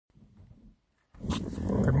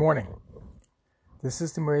morning. This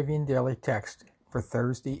is the Moravian Daily Text for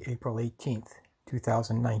Thursday, April 18th,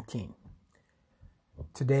 2019.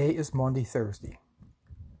 Today is Maundy Thursday.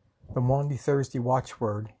 The Maundy Thursday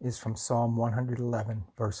watchword is from Psalm 111,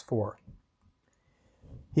 verse 4.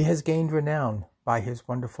 He has gained renown by his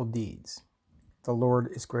wonderful deeds. The Lord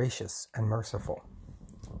is gracious and merciful.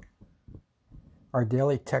 Our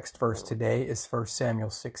daily text verse today is 1 Samuel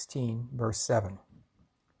 16, verse 7.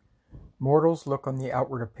 Mortals look on the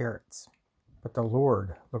outward appearance, but the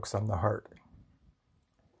Lord looks on the heart.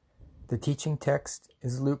 The teaching text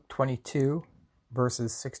is Luke 22,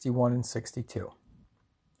 verses 61 and 62.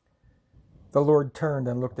 The Lord turned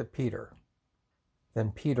and looked at Peter.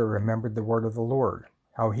 Then Peter remembered the word of the Lord,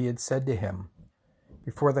 how he had said to him,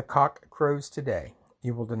 "Before the cock crows today,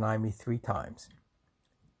 you will deny me 3 times."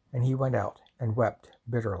 And he went out and wept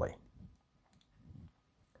bitterly.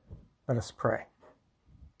 Let us pray.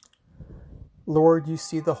 Lord, you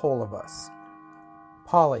see the whole of us.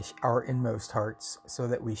 Polish our inmost hearts so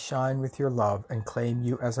that we shine with your love and claim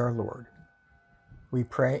you as our Lord. We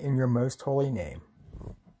pray in your most holy name.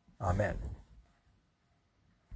 Amen.